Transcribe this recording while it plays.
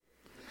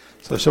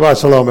So Shabbat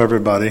Shalom,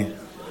 everybody.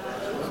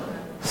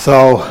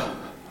 So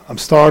I'm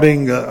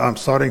starting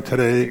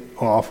today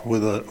off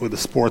with a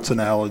sports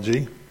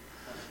analogy.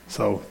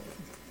 So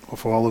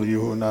for all of you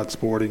who are not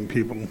sporting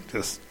people,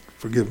 just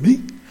forgive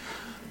me.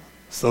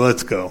 So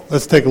let's go.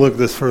 Let's take a look at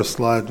this first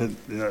slide.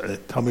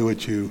 Tell me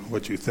what you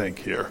think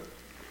here.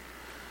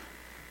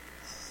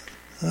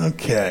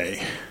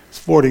 Okay,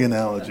 sporting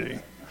analogy.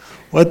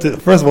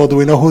 First of all, do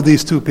we know who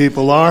these two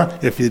people are?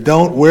 If you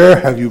don't, where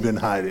have you been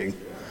hiding?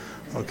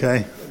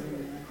 Okay.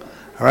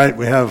 All right,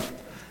 we have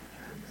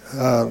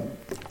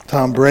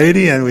Tom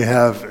Brady and we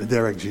have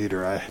Derek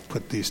Jeter. I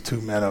put these two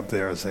men up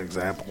there as an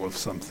example of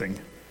something.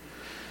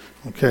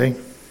 Okay?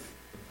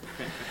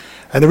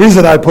 And the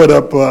reason I put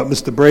up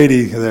Mr.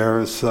 Brady there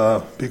is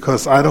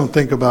because I don't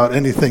think about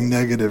anything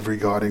negative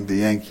regarding the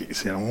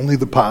Yankees. Only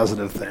the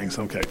positive things.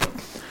 Okay.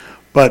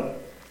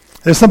 But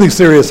there's something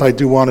serious I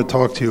do want to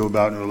talk to you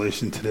about in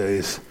relation to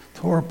today's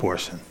Torah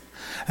portion.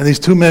 And these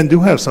two men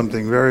do have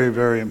something very,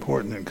 very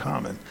important in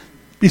common.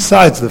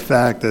 Besides the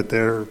fact that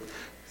they're,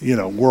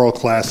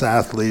 world-class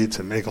athletes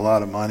and make a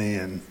lot of money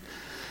and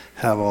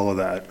have all of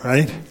that,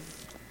 right?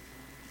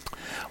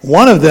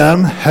 One of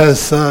them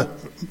has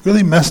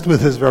really messed with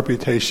his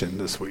reputation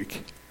this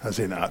week, has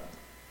he not?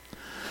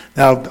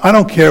 Now, I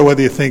don't care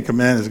whether you think a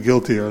man is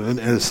guilty or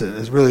innocent.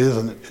 It really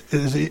isn't.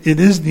 It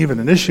isn't even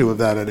an issue of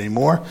that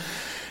anymore.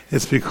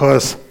 It's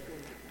because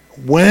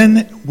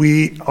when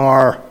we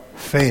are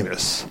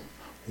famous,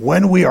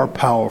 when we are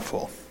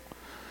powerful,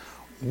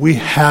 we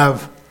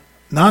have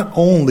not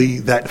only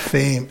that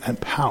fame and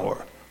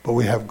power, but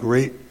we have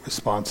great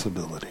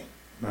responsibility,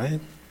 right?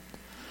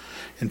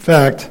 In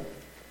fact,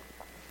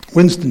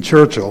 Winston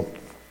Churchill,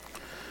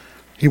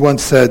 he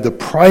once said, the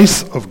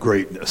price of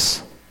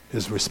greatness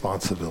is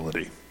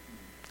responsibility.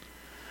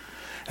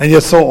 And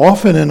yet so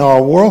often in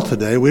our world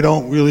today, we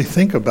don't really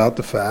think about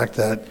the fact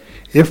that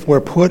if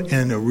we're put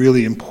in a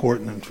really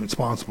important and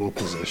responsible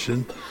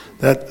position,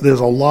 that there's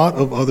a lot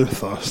of other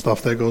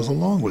stuff that goes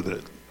along with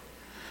it.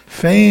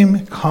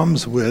 Fame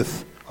comes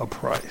with a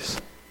price.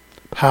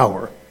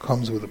 Power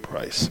comes with a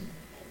price.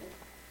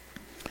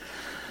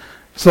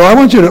 So I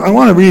want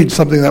to read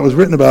something that was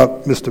written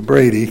about Mr.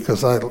 Brady,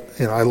 because I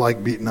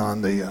like beating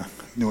on the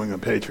New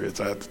England Patriots,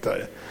 I have to tell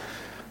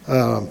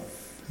you,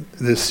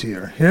 this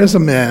year. Here's a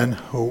man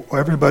who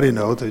everybody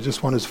knows. He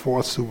just won his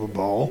 4th Super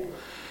Bowl.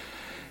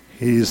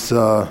 He's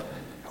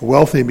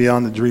wealthy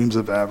beyond the dreams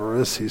of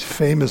avarice. He's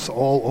famous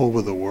all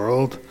over the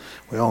world.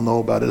 We all know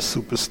about his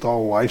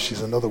superstar wife.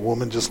 She's another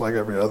woman just like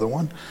every other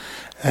one.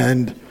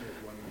 And,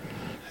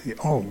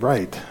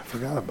 right, I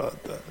forgot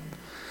about that.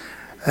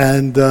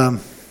 And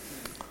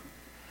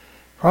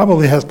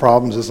probably has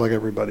problems just like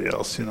everybody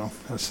else,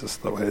 That's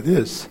just the way it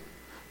is.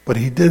 But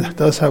he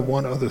does have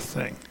one other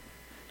thing.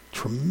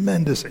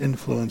 Tremendous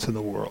influence in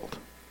the world.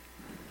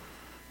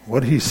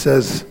 What he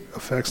says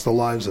affects the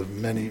lives of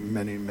many,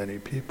 many, many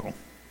people.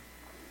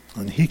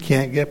 And he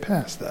can't get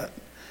past that.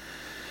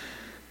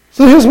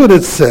 So here's what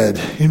it said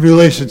in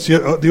relation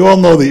to, you all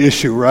know the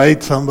issue,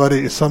 right?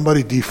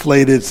 Somebody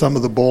deflated some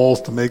of the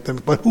balls to make them,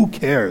 but who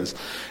cares?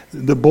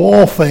 The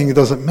ball thing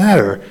doesn't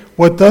matter.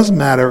 What does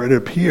matter, it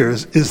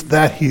appears, is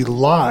that he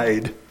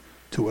lied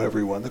to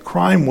everyone. The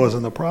crime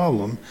wasn't the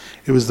problem.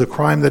 It was the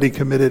crime that he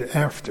committed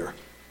after.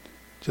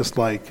 Just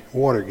like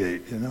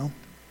Watergate,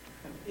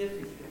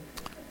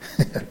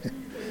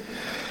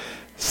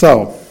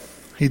 So,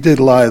 he did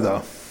lie,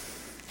 though.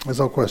 There's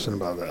no question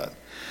about that.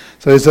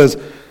 So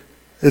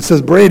it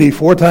says Brady,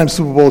 4-time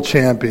Super Bowl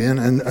champion,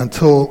 and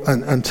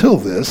until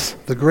this,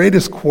 the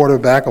greatest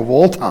quarterback of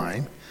all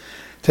time,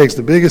 takes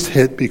the biggest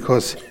hit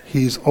because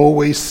he's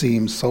always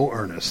seemed so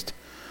earnest.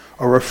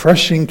 A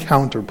refreshing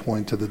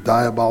counterpoint to the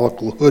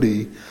diabolical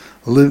hoodie,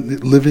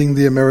 living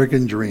the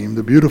American dream,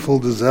 the beautiful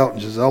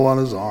Giselle on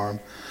his arm,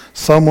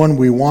 someone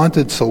we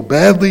wanted so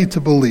badly to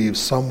believe,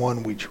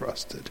 someone we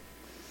trusted.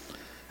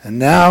 And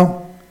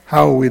now,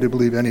 how are we to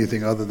believe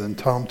anything other than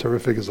Tom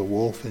Terrific is a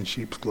wolf in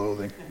sheep's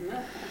clothing?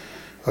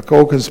 A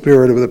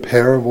co-conspirator with a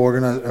pair of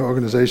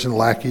organization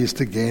lackeys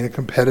to gain a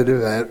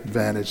competitive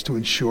advantage to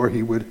ensure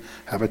he would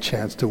have a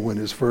chance to win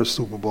his first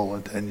Super Bowl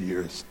in 10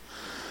 years.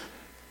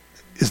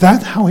 Is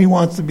that how he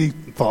wants to be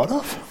thought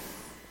of?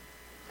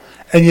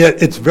 And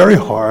yet it's very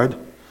hard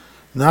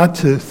not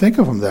to think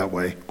of him that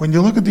way. When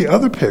you look at the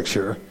other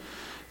picture,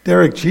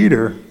 Derek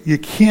Jeter, you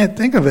can't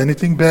think of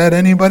anything bad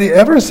anybody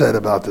ever said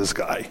about this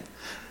guy.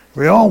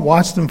 We all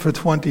watched him for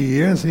 20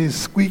 years. He's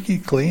squeaky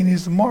clean.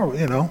 He's the marvel,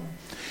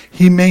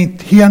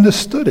 He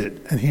understood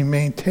it, and he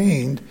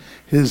maintained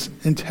his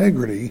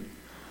integrity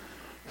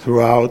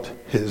throughout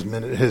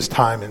his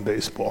time in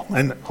baseball.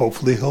 And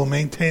hopefully he'll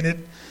maintain it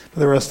for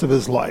the rest of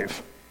his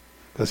life,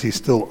 because he's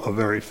still a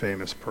very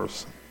famous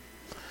person.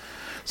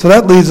 So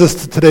that leads us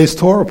to today's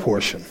Torah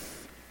portion.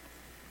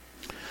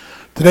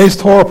 Today's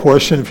Torah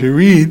portion, if you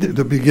read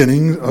the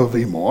beginning of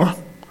Emor,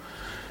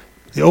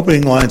 the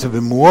opening lines of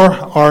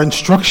Emor are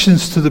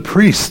instructions to the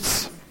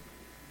priests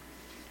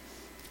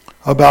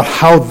about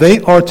how they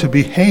are to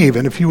behave.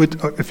 And if you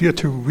are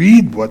to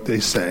read what they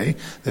say,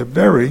 they're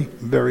very,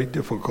 very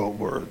difficult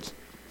words.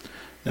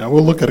 Now,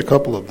 we'll look at a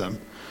couple of them.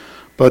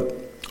 But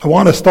I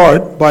want to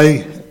start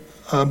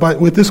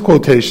with this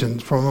quotation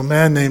from a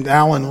man named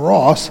Alan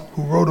Ross,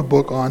 who wrote a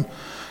book on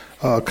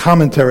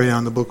commentary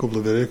on the book of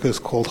Leviticus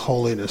called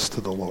Holiness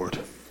to the Lord.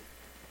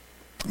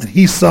 And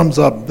he sums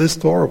up this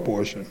Torah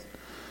portion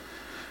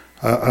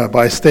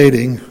by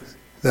stating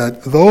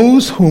that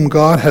those whom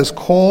God has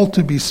called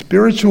to be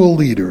spiritual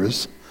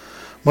leaders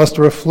must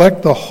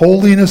reflect the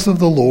holiness of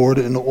the Lord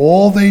in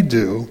all they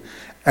do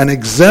and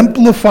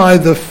exemplify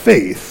the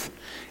faith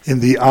in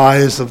the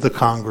eyes of the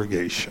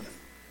congregation.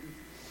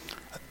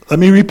 Let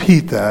me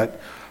repeat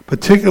that,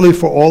 particularly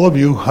for all of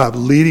you who have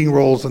leading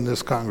roles in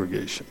this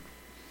congregation.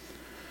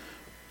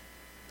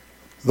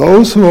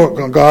 Those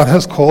who God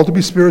has called to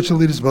be spiritual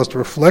leaders must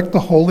reflect the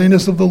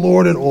holiness of the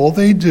Lord in all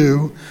they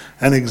do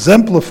and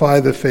exemplify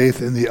the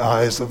faith in the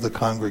eyes of the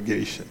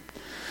congregation.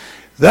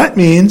 That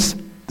means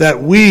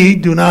that we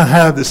do not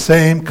have the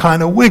same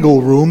kind of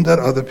wiggle room that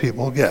other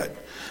people get. And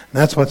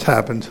that's what's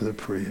happened to the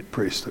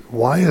priesthood.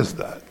 Why is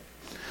that?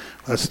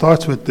 It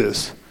starts with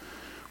this.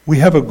 We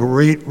have a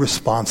great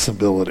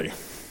responsibility.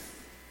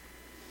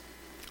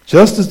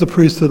 Just as the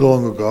priesthood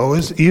long ago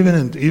is,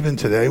 even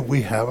today,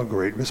 we have a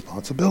great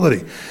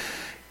responsibility.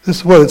 This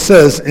is what it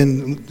says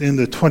in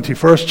the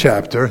 21st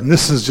chapter, and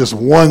this is just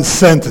one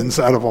sentence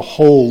out of a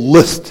whole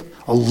list,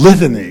 a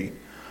litany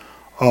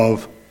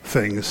of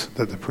things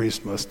that the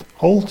priest must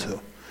hold to.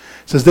 It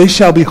says, they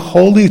shall be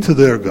holy to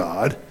their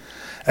God,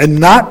 and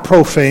not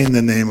profane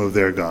the name of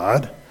their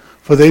God,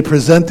 for they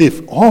present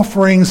the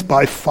offerings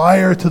by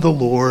fire to the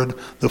Lord,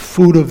 the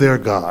food of their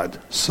God.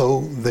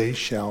 So they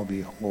shall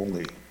be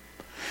holy.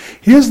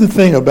 Here's the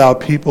thing about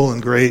people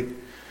in great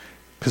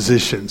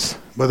positions,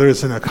 whether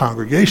it's in a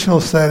congregational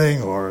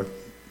setting or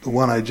the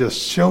one I just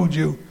showed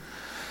you.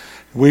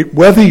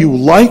 Whether you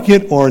like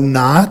it or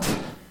not,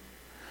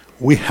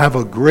 we have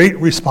a great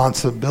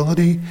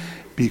responsibility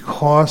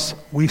because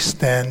we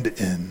stand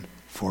in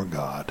for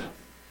God.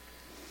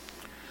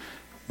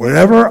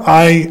 Whenever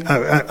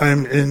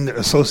I'm in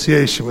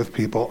association with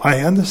people, I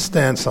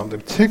understand something,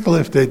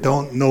 particularly if they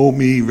don't know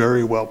me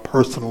very well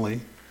personally,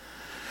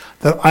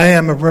 that I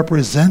am a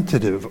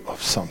representative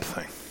of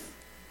something.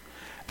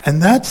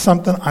 And that's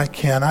something I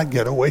cannot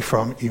get away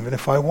from, even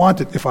if I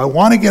want it. If I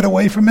want to get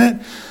away from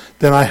it,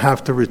 then I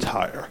have to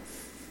retire.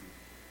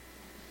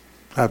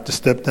 I have to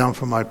step down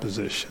from my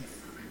position.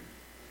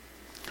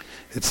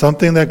 It's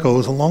something that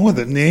goes along with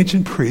it. And the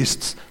ancient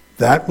priests,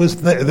 that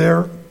was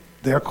their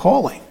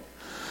calling.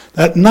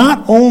 That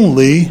not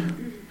only,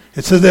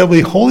 it says they'll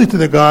be holy to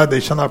their God, they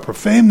shall not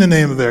profane the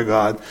name of their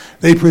God,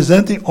 they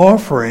present the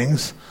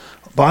offerings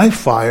by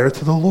fire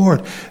to the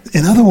Lord.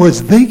 In other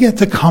words, they get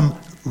to come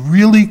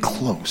really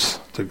close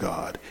to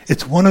God.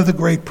 It's one of the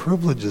great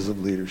privileges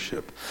of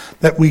leadership,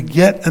 that we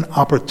get an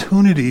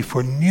opportunity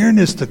for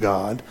nearness to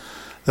God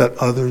that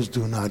others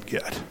do not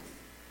get.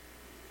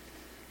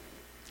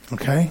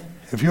 Okay?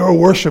 If you're a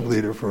worship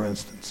leader, for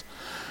instance,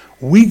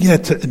 we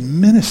get to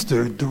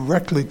administer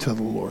directly to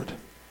the Lord.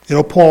 You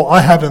know, Paul, I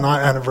have an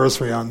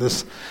anniversary on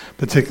this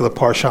particular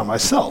parsha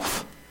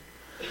myself.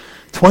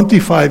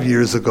 25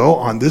 years ago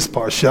on this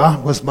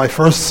parsha was my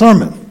first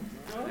sermon.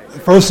 The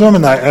first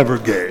sermon I ever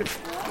gave.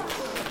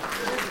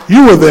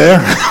 You were there.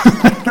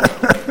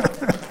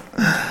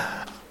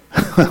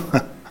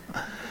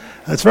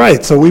 That's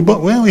right. So we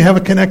have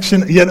a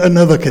connection, yet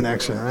another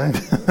connection, right?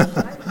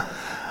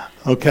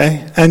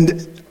 Okay.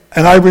 And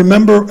I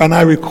remember and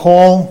I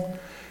recall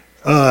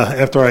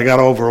after I got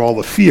over all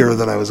the fear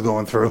that I was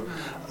going through,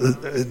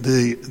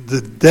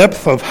 the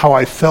depth of how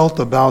I felt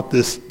about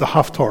the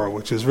Haftorah,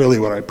 which is really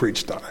what I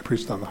preached on. I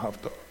preached on the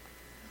Haftorah.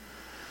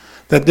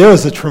 That there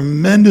is a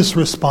tremendous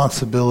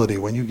responsibility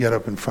when you get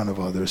up in front of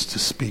others to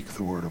speak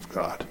the Word of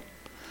God,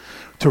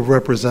 to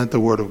represent the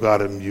Word of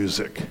God in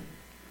music,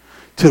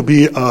 to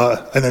be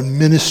an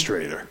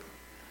administrator,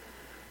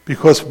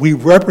 because we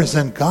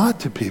represent God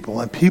to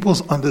people, and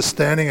people's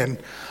understanding and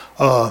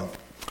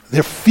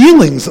their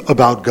feelings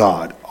about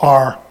God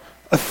are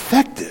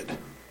affected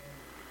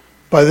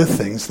by the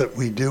things that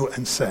we do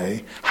and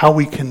say, how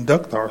we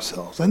conduct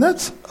ourselves. And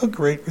that's a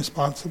great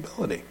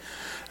responsibility.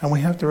 And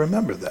we have to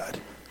remember that.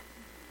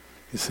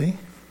 You see?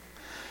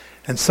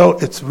 And so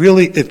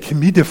it can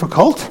be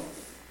difficult.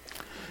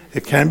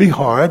 It can be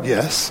hard,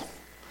 yes.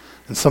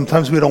 And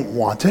sometimes we don't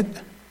want it.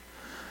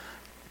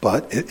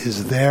 But it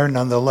is there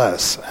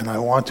nonetheless. And I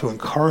want to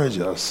encourage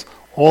us,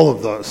 all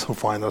of those who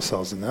find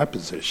ourselves in that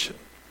position,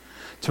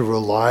 to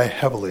rely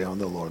heavily on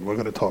the Lord. We're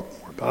going to talk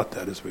more about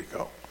that as we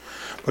go.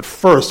 But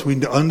first, we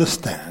need to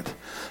understand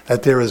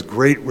that there is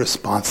great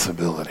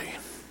responsibility.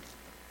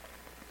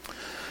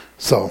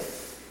 So,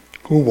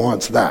 who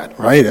wants that,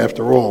 right?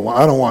 After all,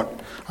 I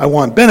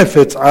want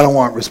benefits, I don't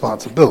want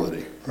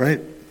responsibility,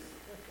 right?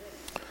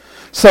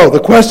 So, the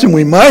question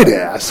we might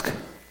ask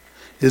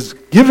is,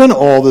 given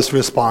all this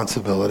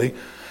responsibility,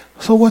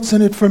 so what's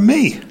in it for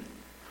me?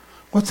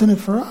 What's in it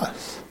for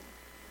us?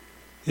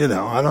 You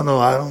know, I don't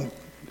know,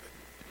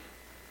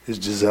 is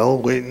Giselle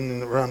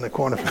waiting around the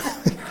corner?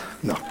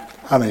 No.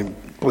 I mean,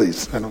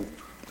 please,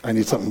 I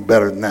need something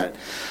better than that.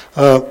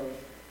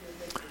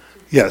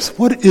 Yes,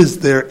 what is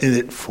there in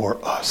it for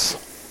us?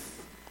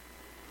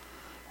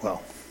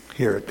 Well,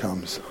 here it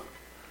comes.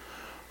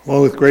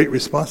 Well, with great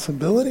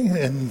responsibility,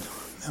 and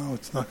no,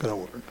 it's not going to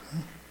work.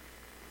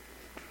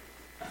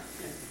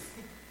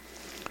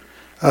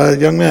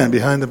 Young man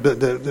behind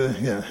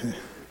yeah.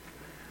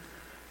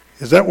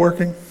 Is that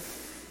working?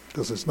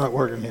 Because it's not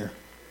working here.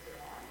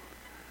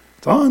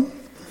 It's on.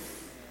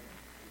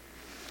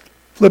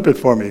 Flip it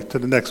for me to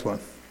the next one.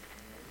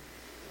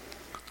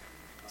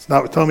 It's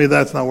not. Tell me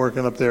that's not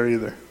working up there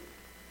either.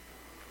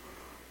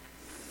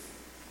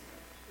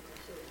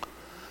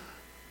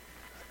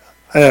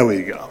 There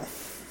we go.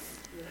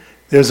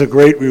 There's a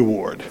great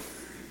reward.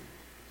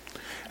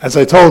 As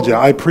I told you,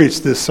 I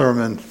preached this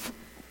sermon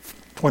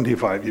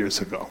 25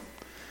 years ago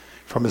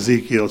from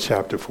Ezekiel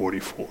chapter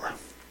 44.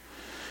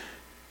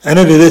 And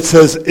in it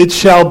says, "It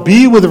shall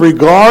be with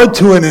regard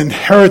to an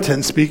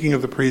inheritance," speaking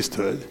of the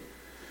priesthood,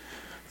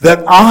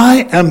 "that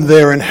I am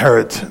their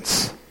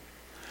inheritance.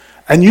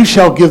 And you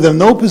shall give them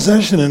no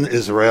possession in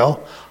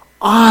Israel.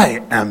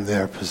 I am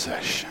their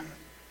possession."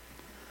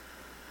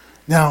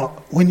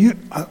 Now,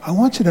 I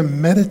want you to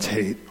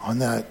meditate on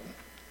that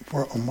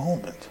for a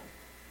moment.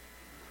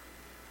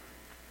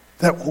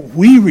 That what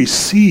we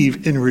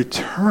receive in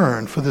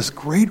return for this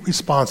great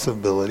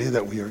responsibility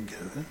that we are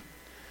given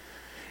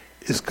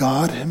is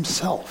God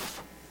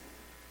himself.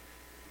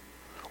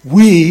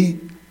 We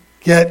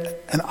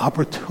get an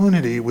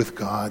opportunity with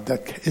God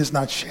that is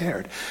not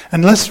shared.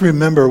 And let's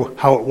remember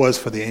how it was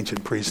for the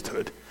ancient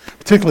priesthood,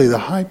 particularly the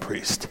high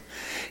priest.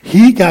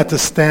 He got to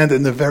stand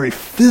in the very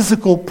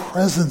physical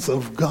presence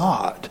of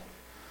God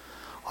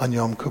on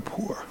Yom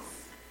Kippur.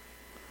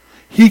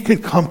 He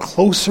could come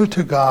closer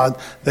to God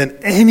than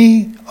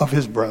any of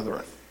his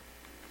brethren.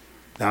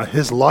 Now,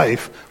 his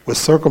life was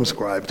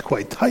circumscribed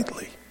quite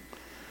tightly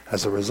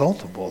as a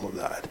result of all of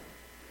that.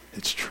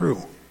 It's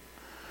true.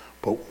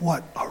 But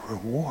what a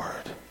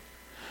reward.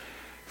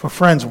 For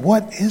friends,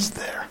 what is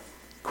there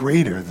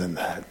greater than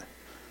that,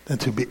 than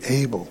to be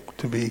able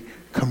to be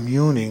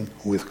communing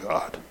with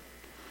God?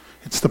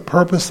 It's the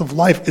purpose of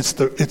life. It's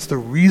the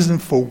reason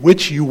for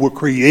which you were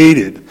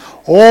created.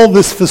 All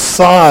this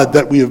facade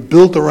that we have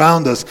built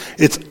around us,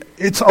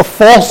 it's a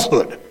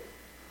falsehood.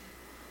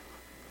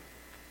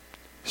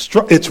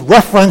 It's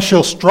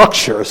referential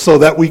structure so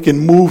that we can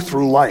move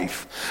through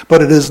life.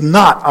 But it is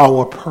not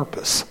our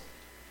purpose.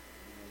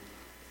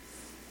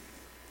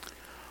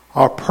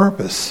 Our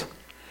purpose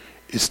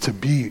is to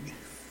be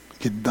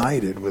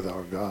united with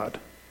our God.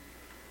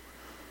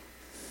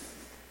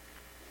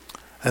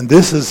 And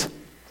this is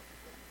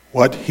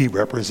what he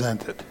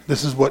represented.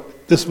 This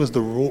was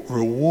the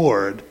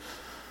reward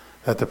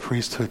that the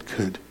priesthood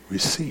could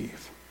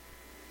receive.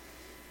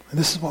 And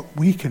this is what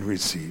we can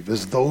receive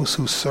as those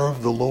who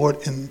serve the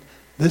Lord in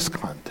this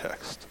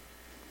context.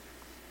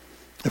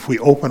 If we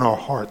open our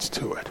hearts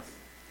to it.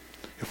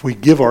 If we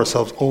give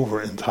ourselves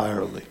over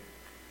entirely.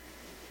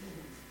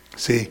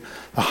 See,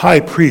 the high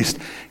priest,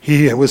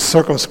 he was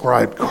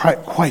circumscribed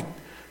quite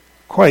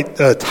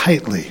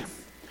tightly.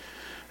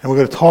 And we're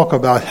going to talk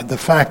about the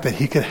fact that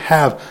he could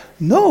have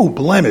no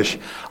blemish.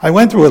 I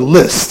went through a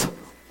list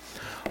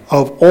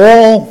of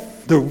all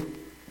the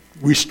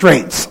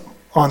restraints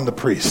on the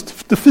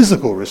priest, the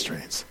physical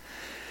restraints.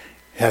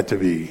 He had to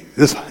be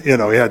let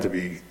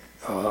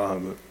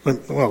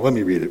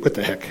me read it. What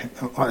the heck?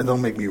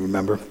 Don't make me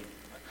remember.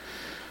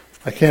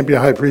 I can't be a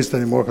high priest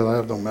anymore because I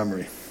have no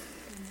memory.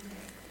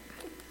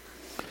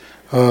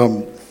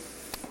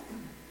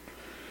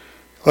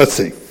 Let's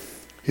see.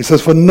 He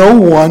says, "For no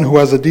one who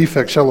has a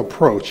defect shall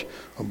approach,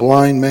 a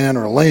blind man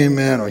or a lame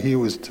man, or he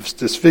who is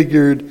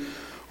disfigured,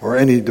 or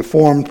any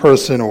deformed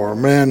person, or a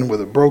man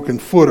with a broken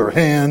foot or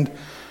hand,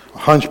 a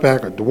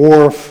hunchback, a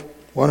dwarf,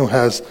 one who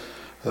has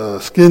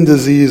skin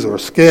disease or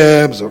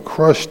scabs or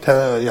crushed."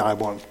 I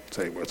won't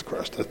say what's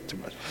crushed. That's too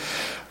much.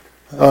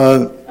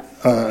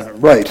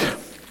 Right.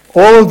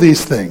 All of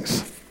these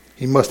things,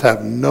 he must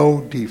have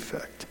no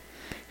defect.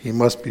 He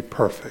must be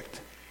perfect.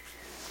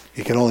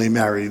 He can only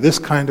marry this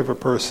kind of a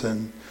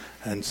person,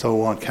 and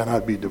so on,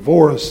 cannot be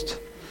divorced,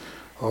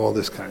 all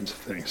these kinds of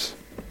things.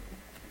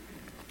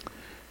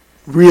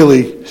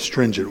 Really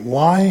stringent.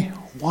 Why?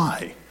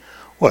 Why?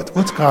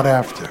 What's God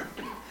after?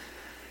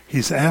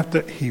 He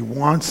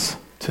wants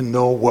to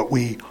know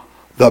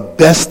the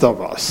best of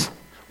us,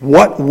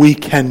 what we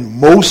can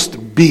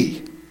most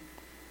be.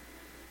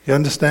 You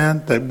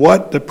understand? That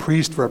what the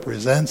priest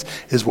represents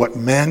is what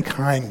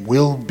mankind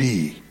will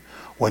be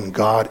when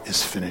God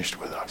is finished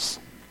with us.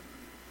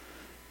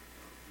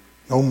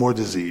 No more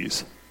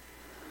disease.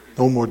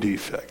 No more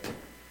defect.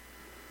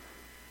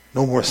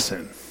 No more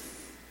sin.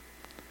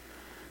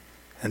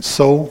 And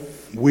so,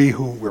 we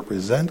who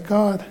represent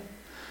God,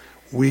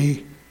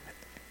 we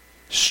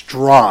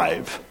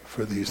strive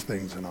for these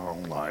things in our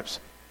own lives.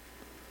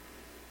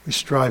 We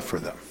strive for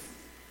them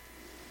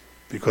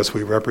because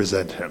we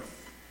represent him.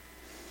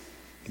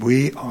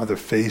 We are the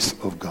face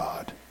of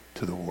God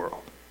to the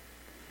world.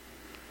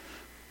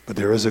 But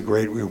there is a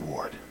great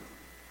reward.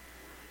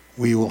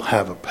 We will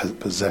have a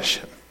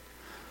possession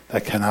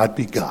that cannot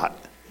be got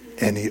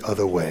any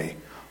other way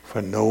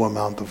for no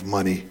amount of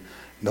money,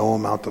 no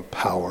amount of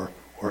power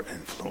or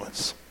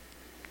influence.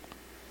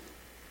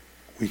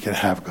 We can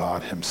have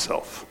God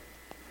himself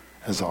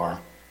as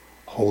our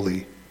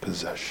holy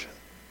possession.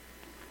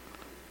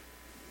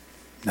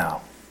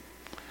 Now,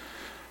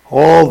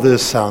 all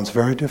this sounds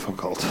very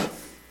difficult.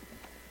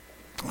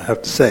 I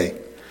have to say,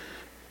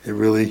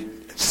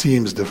 it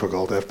seems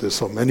difficult after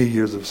so many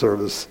years of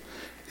service.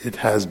 It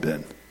has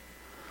been.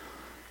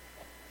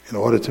 In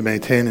order to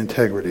maintain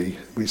integrity,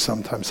 we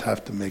sometimes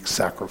have to make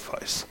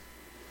sacrifice.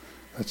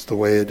 That's the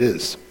way it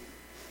is.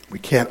 We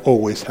can't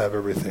always have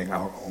everything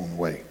our own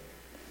way.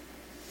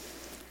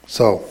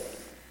 So,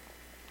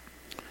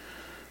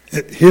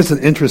 here's an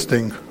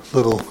interesting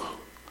little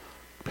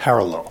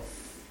parallel.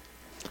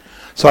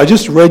 So I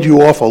just read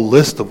you off a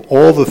list of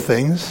all the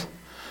things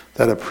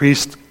that a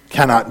priest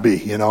cannot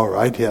be,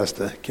 right?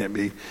 Can't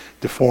be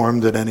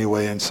deformed in any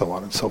way and so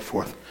on and so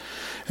forth.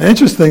 And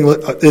interesting,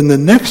 in the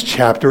next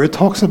chapter, it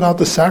talks about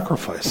the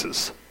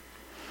sacrifices.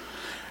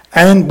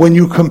 And when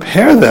you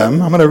compare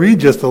them, I'm going to read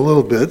just a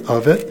little bit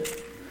of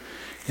it.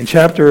 In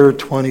chapter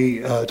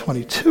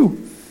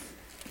 22,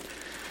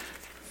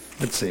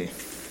 let's see.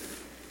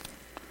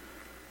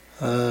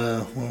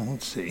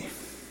 Let's see.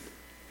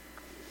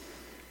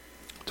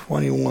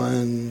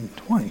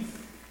 21:20.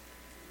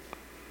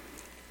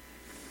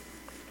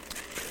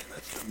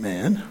 That's the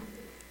man.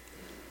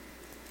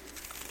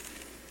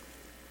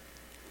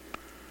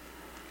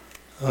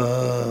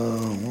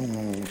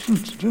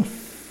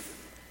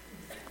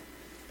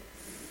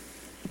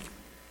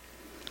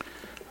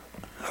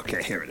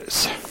 Okay, here it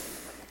is.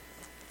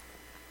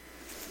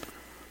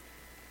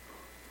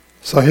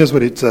 So here's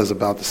what it says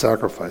about the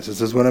sacrifice. It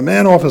says, when a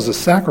man offers a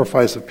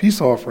sacrifice of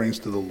peace offerings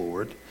to the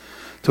Lord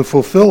to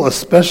fulfill a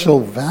special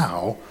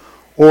vow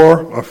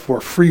or for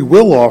a free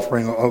will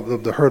offering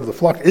of the herd of the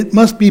flock, it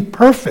must be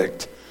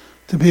perfect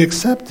to be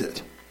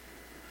accepted.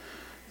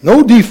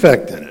 No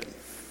defect in it.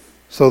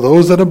 So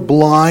those that are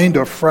blind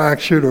or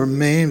fractured or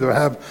maimed or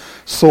have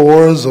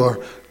sores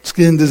or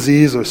skin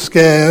disease or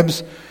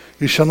scabs,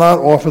 you shall not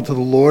offer to the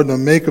Lord nor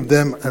make of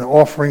them an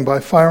offering by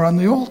fire on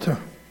the altar.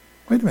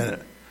 Wait a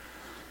minute.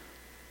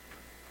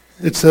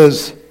 It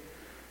says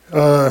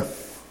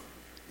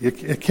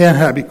it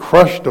can't be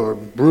crushed or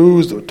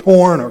bruised or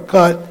torn or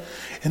cut.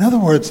 In other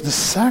words, the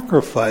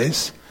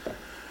sacrifice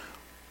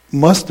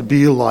must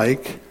be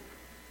like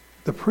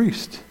the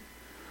priest.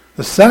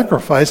 The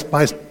sacrifice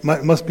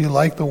must be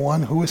like the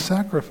one who is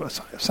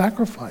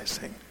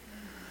sacrificing.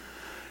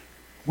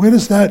 Where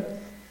does that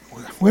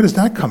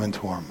come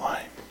into our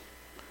mind?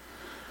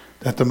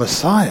 That the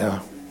Messiah,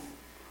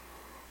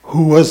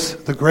 who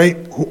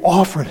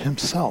offered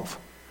himself,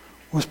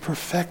 was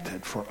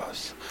perfected for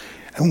us.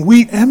 And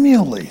we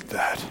emulate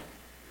that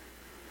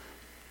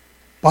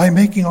by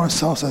making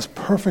ourselves as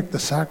perfect the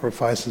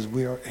sacrifice as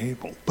we are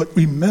able. But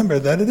remember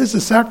that it is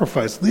a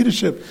sacrifice.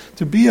 Leadership,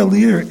 to be a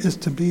leader is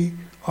to be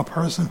a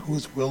person who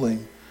is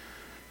willing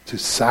to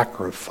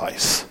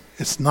sacrifice.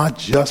 It's not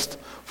just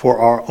for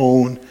our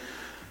own,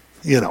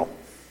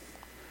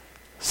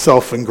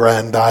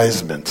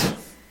 self-aggrandizement,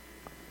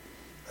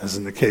 as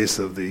in the case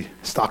of the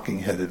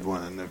stocking-headed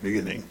one in the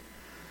beginning.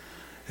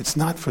 It's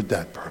not for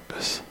that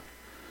purpose.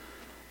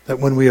 That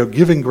when we are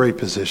given great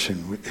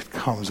position, it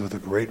comes with a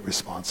great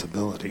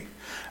responsibility.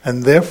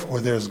 And therefore,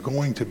 there's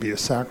going to be a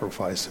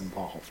sacrifice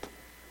involved.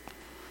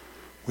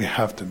 We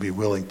have to be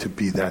willing to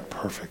be that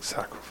perfect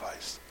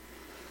sacrifice.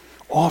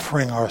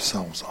 Offering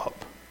ourselves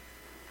up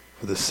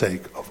for the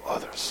sake of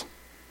others.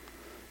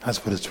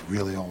 That's what it's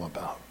really all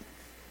about.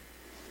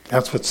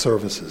 That's what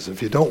service is.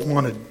 If you don't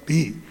want to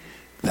be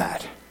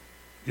that,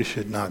 you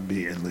should not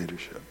be in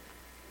leadership.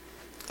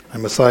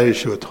 And Messiah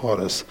Yeshua taught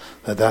us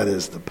that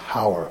is the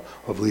power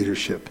of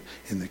leadership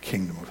in the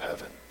kingdom of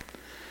heaven.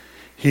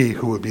 He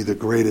who would be the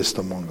greatest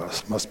among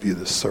us must be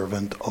the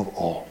servant of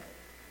all.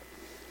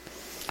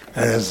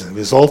 And as a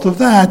result of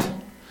that,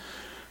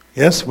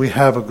 yes, we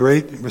have a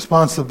great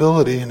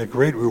responsibility and a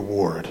great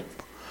reward,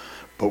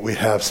 but we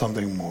have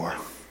something more.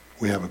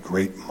 We have a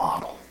great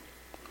model.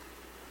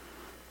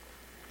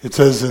 It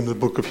says in the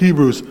book of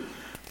Hebrews, it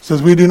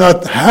says, we do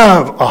not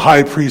have a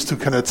high priest who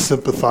cannot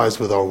sympathize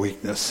with our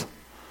weakness,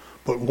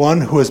 but one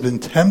who has been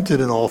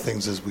tempted in all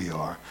things as we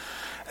are,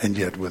 and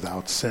yet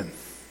without sin.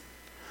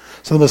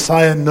 So the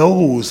Messiah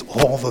knows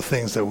all the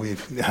things that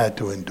we've had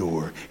to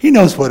endure. He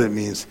knows what it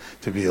means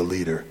to be a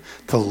leader,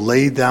 to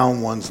lay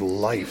down one's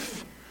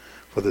life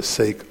for the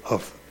sake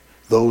of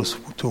those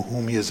to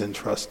whom he is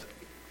entrusted,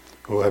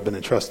 who have been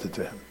entrusted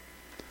to him.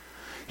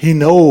 He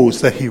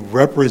knows that he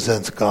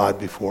represents God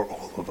before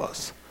all of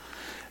us.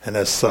 And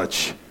as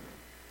such,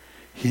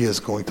 he is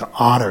going to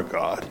honor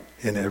God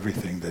in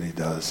everything that he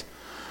does.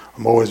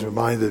 I'm always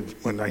reminded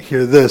when I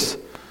hear this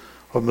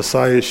of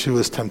Messiah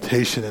Yeshua's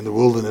temptation in the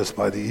wilderness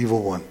by the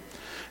evil one.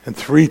 And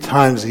 3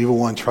 times the evil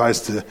one tries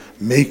to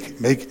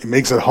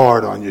makes it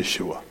hard on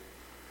Yeshua.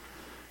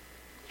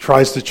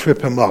 Tries to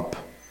trip him up.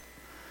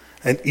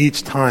 And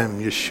each time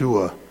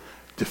Yeshua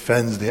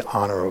defends the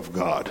honor of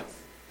God.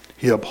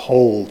 He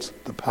upholds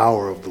the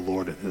power of the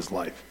Lord in his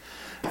life.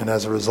 And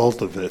as a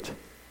result of it,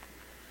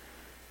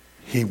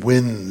 he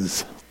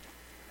wins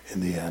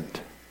in the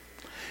end.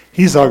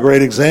 He's our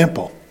great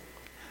example.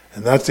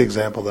 And that's the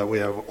example that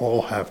we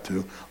all have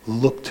to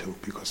look to,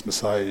 because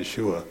Messiah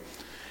Yeshua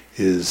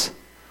is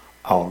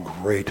our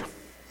great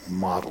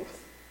model.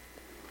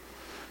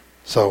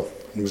 So,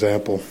 an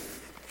example,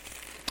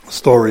 a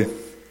story,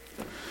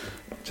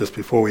 just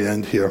before we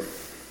end here.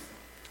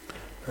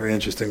 Very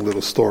interesting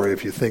little story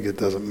if you think it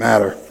doesn't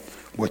matter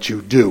what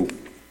you do.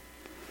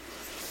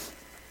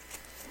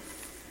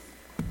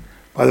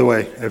 By the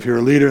way, if you're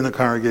a leader in the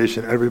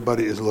congregation,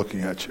 everybody is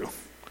looking at you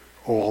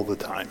all the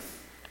time,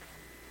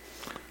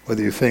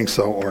 whether you think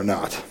so or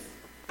not.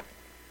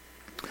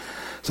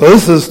 So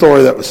this is a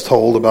story that was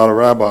told about a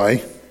rabbi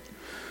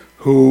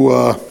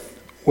who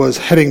was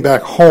heading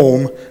back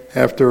home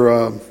after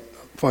a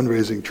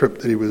fundraising trip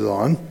that he was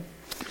on.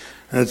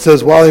 And it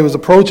says, while he was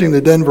approaching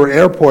the Denver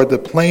airport, the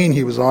plane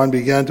he was on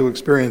began to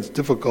experience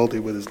difficulty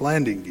with his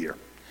landing gear.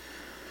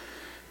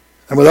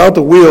 And without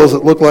the wheels,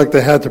 it looked like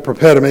they had to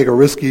prepare to make a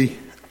risky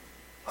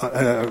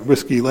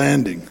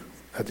landing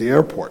at the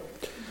airport.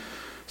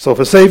 So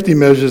for safety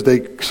measures,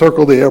 they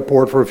circled the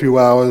airport for a few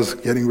hours,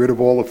 getting rid of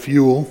all the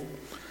fuel,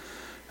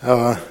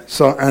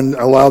 and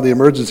allowed the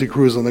emergency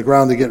crews on the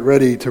ground to get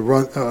ready to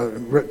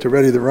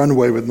ready the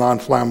runway with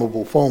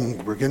non-flammable foam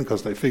lubricant,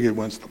 because they figured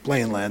once the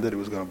plane landed, it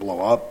was going to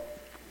blow up.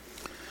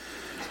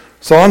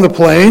 So on the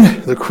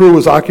plane, the crew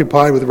was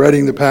occupied with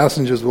readying the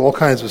passengers with all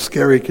kinds of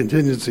scary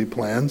contingency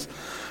plans,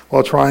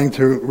 while trying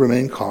to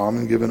remain calm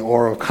and give an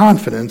aura of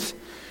confidence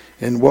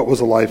in what was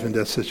a life and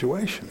death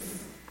situation.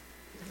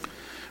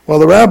 Well,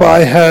 the rabbi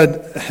had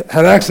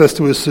access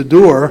to his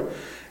Siddur,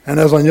 and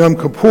as on Yom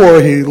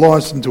Kippur, he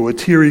launched into a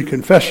teary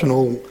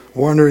confessional,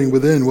 wondering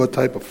within what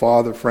type of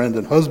father, friend,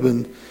 and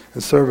husband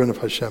and servant of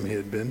Hashem he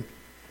had been.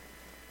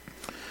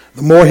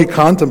 The more he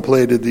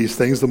contemplated these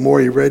things, the more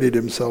he readied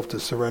himself to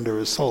surrender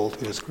his soul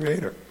to his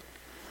Creator.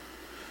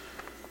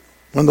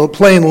 When the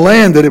plane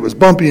landed, it was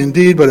bumpy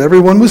indeed, but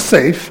everyone was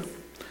safe,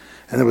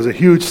 and there was a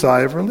huge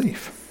sigh of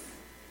relief.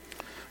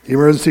 The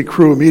emergency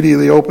crew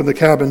immediately opened the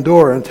cabin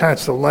door and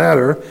attached a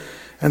ladder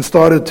and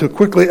started to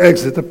quickly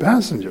exit the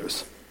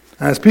passengers.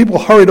 And as people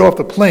hurried off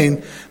the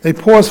plane, they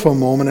paused for a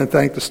moment and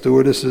thanked the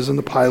stewardesses and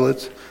the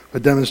pilots for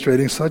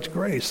demonstrating such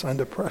grace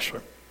under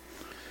pressure.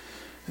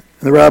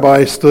 And the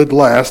rabbi stood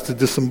last to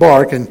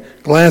disembark, and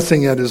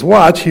glancing at his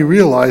watch, he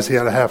realized he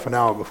had a half an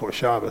hour before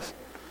Shabbos.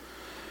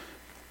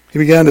 He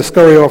began to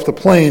scurry off the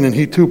plane, and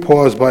he too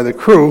paused by the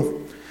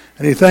crew,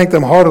 and he thanked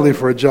them heartily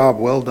for a job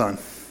well done.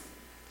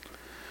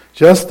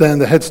 Just then,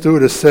 the head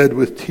stewardess said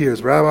with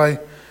tears, "Rabbi,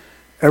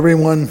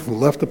 everyone who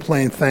left the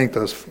plane thanked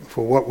us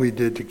for what we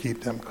did to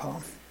keep them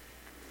calm.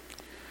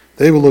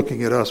 They were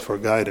looking at us for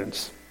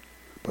guidance,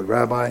 but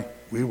Rabbi,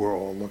 we were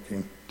all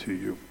looking to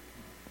you."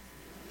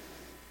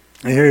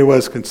 And here he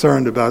was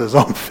concerned about his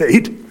own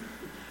fate,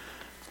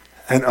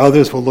 and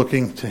others were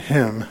looking to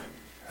him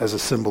as a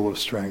symbol of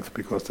strength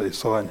because they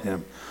saw in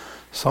him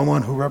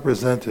someone who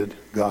represented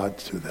God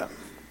to them.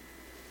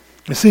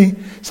 You see,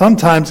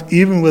 sometimes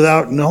even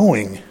without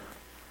knowing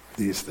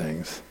these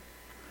things,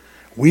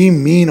 we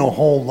mean a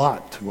whole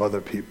lot to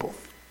other people.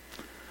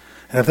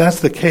 And if that's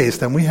the case,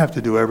 then we have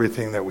to do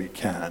everything that we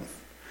can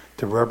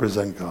to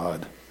represent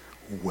God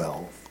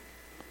well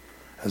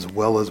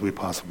as we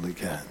possibly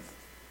can.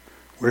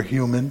 We're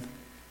human.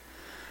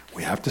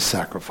 We have to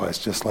sacrifice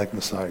just like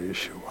Messiah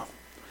Yeshua.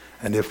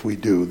 And if we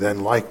do,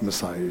 then like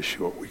Messiah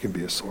Yeshua, we can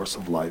be a source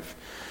of life.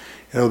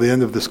 You know, the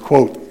end of this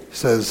quote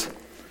says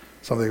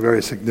something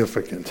very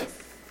significant.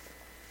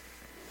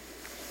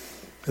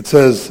 It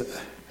says,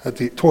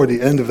 toward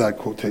the end of that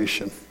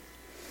quotation,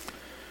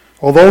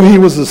 although he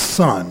was a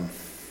son,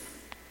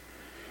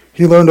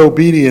 he learned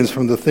obedience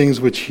from the things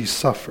which he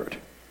suffered.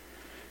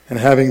 And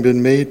having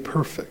been made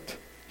perfect,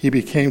 he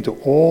became to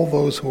all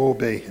those who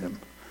obey him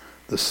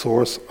the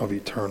source of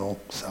eternal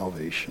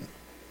salvation.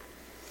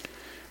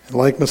 And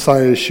like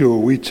Messiah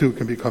Yeshua, we too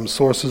can become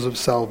sources of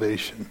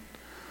salvation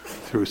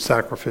through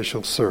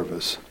sacrificial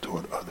service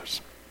toward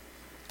others.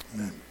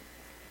 Amen.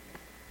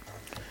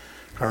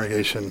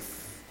 Congregation,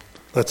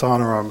 let's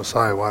honor our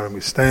Messiah. Why don't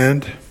we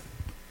stand?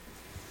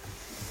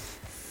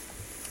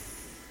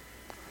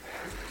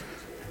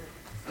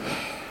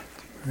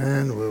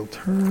 And we'll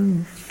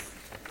turn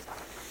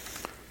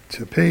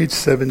to page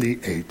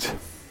 78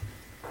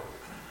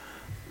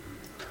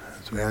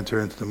 as we enter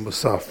into the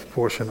Musaf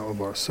portion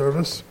of our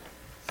service.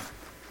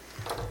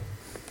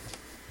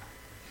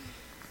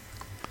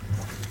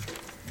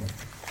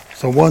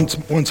 So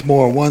once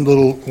more,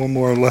 one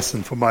more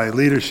lesson for my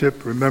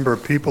leadership. Remember,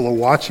 people are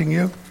watching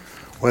you,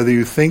 whether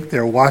you think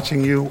they're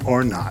watching you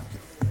or not.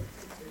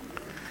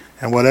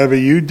 And whatever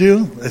you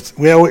do,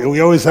 we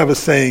always have a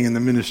saying in the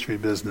ministry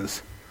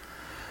business: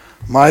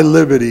 my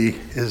liberty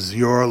is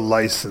your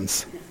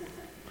license.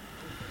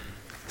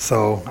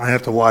 So I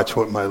have to watch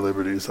what my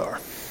liberties are.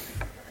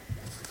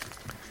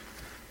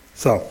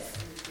 So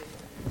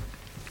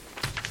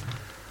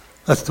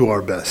let's do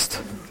our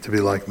best to be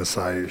like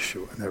Messiah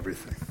Yeshua in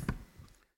everything.